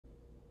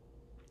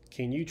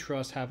Can you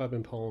trust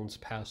HaveIBeenPwned's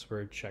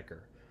password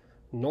checker?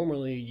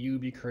 Normally, you'd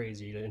be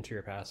crazy to enter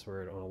your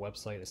password on a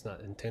website it's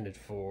not intended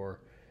for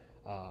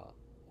uh,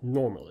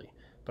 normally.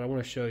 But I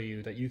want to show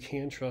you that you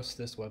can trust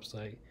this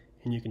website,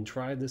 and you can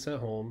try this at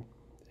home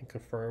and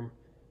confirm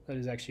that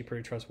it's actually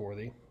pretty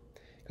trustworthy,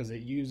 because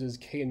it uses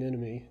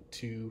k-anonymity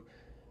to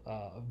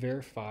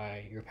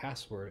verify your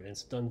password, and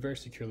it's done very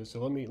securely.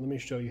 So let me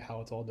show you how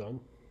it's all done.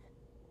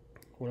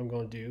 What I'm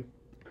going to do,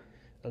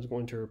 I was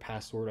going to enter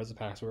password as a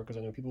password because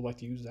I know people like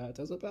to use that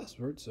as a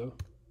password, so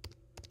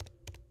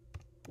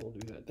we'll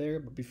do that there.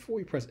 But before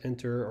you press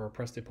enter or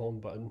press the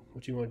home button,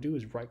 what you want to do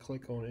is right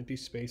click on empty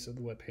space of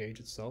the web page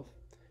itself,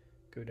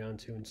 go down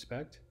to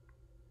inspect.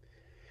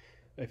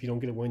 If you don't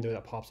get a window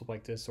that pops up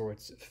like this, or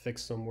it's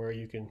fixed somewhere,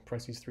 you can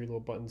press these three little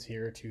buttons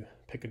here to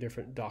pick a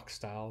different dock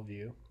style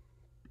view.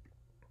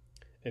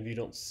 If you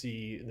don't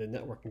see the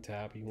networking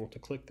tab, you want to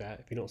click that.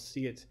 If you don't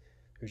see it,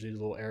 there's a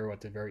little arrow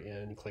at the very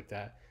end, you click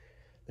that,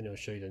 then it'll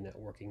show you the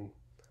networking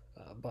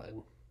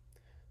button.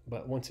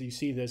 But once you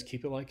see this,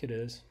 keep it like it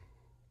is.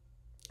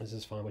 This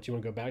is fine, but you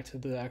want to go back to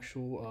the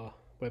actual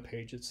web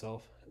page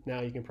itself.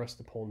 Now you can press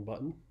the home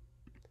button.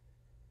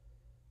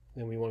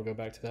 Then we want to go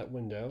back to that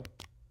window.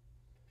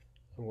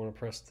 I'm going to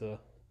press the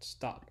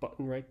stop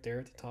button right there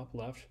at the top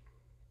left.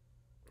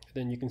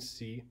 Then you can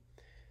see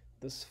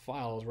this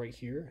file is right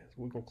here. So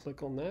we're going to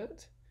click on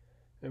that,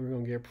 and we're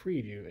going to get a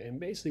preview. And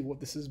basically what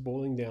this is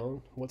boiling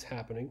down, what's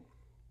happening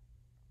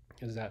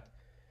is that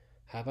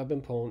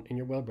HaveIBeenPwned in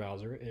your web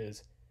browser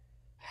is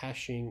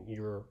hashing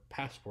your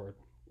password.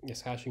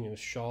 It's hashing in a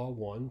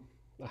SHA-1.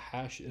 A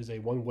hash is a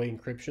one-way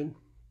encryption.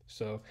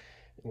 So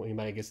when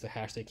anybody gets the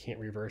hash, they can't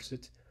reverse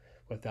it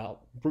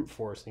without brute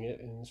forcing it,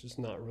 and it's just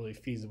not really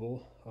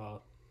feasible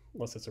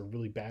unless it's a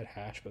really bad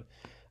hash. But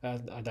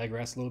I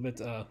digress a little bit.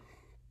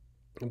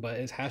 But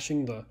it's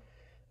hashing the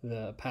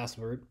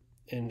password,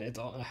 and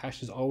a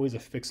hash is always a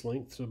fixed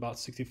length, so about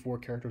 64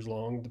 characters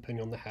long,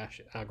 depending on the hash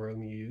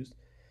algorithm you used.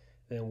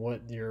 And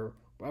what your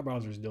web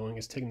browser is doing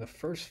is taking the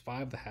first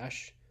 5 of the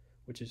hash,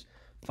 which is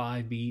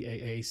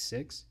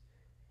 5BAA6,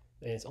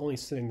 and it's only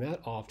sending that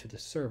off to the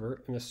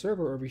server, and the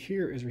server over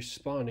here is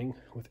responding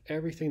with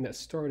everything that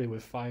started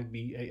with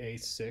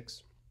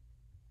 5BAA6.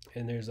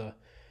 And there's a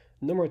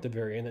number at the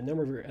very end. That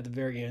number at the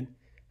very end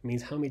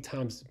means how many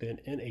times it's been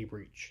in a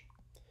breach.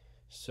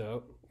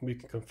 So we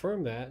can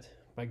confirm that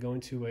by going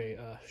to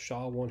a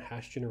SHA-1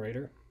 hash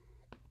generator,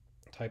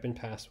 type in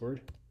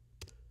password,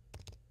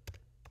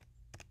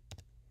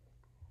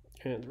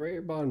 and right at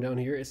the bottom down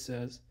here it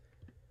says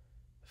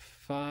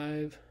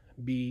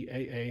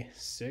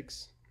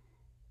 5BAA6,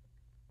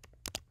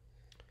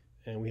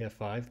 and we have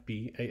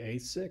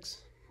 5BAA6.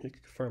 You can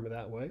confirm it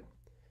that way.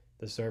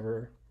 The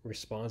server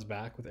responds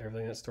back with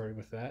everything that started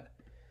with that.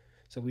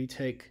 So we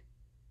take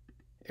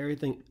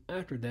everything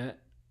after that,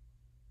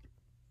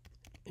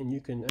 and you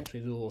can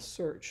actually do a little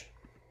search.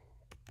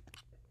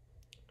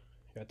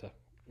 You have to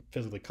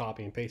physically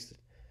copy and paste it,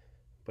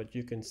 but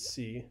you can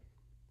see,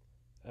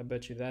 I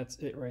bet you that's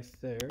it right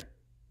there.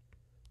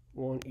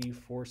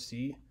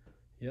 1E4C.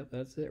 Yep,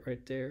 that's it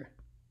right there.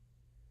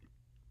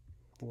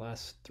 The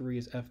last 3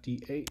 is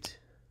FD8.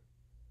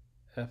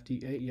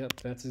 FD8, yep,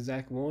 that's the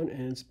exact one,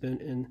 and it's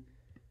been in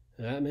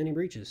that many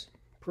breaches.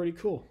 Pretty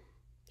cool.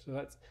 So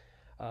that's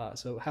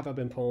so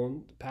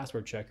HaveIBeenPwned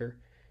password checker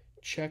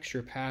checks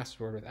your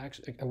password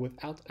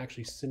without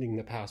actually sending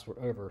the password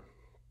over.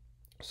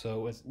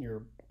 So as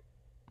your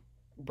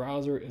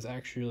browser is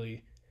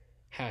actually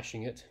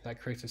hashing it,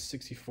 that creates a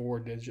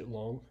 64-digit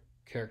long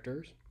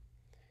characters,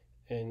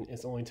 and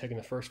it's only taking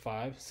the first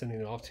 5,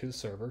 sending it off to the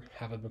server.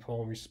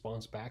 HaveIBeenPwned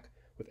responds back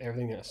with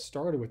everything that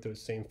started with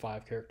those same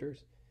 5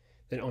 characters.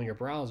 Then on your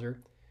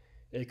browser,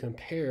 it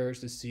compares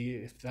to see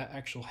if that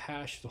actual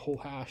hash, the whole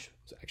hash,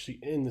 was actually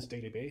in this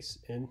database,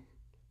 and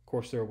of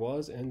course there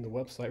was, and the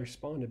website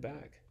responded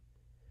back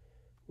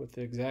with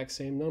the exact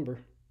same number.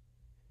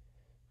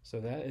 So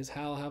that is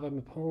how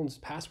HaveIBeenPwned's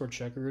password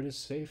checker is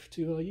safe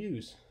to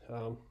use.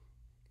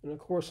 And of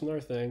course,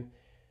 another thing,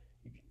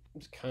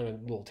 it's kind of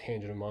a little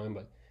tangent of mine,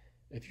 but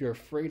if you're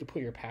afraid to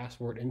put your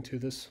password into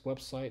this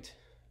website,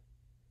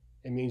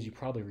 it means you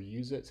probably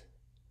reuse it.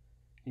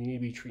 You need to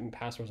be treating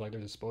passwords like they're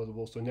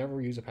disposable, so never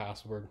reuse a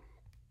password.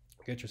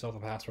 Get yourself a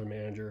password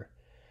manager.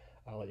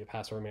 Let your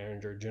password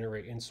manager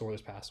generate and store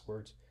those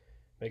passwords.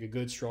 Make a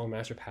good, strong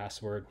master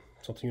password,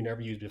 something you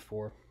never used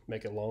before.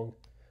 Make it long,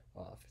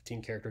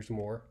 15 characters or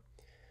more.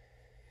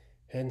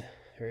 And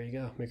there you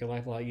go. Make your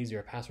life a lot easier.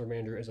 A password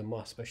manager is a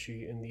must,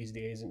 especially in these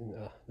days, in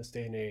this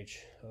day and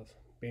age of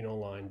being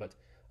online. But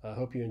I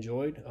hope you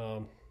enjoyed.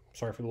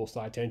 Sorry for the little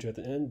side tangent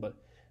at the end, but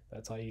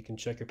that's how you can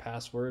check your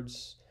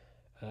passwords.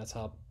 That's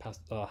how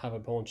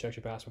HaveIBeenPwned checks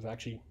your passwords,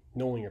 actually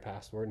knowing your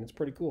password, and it's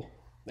pretty cool.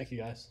 Thank you,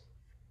 guys.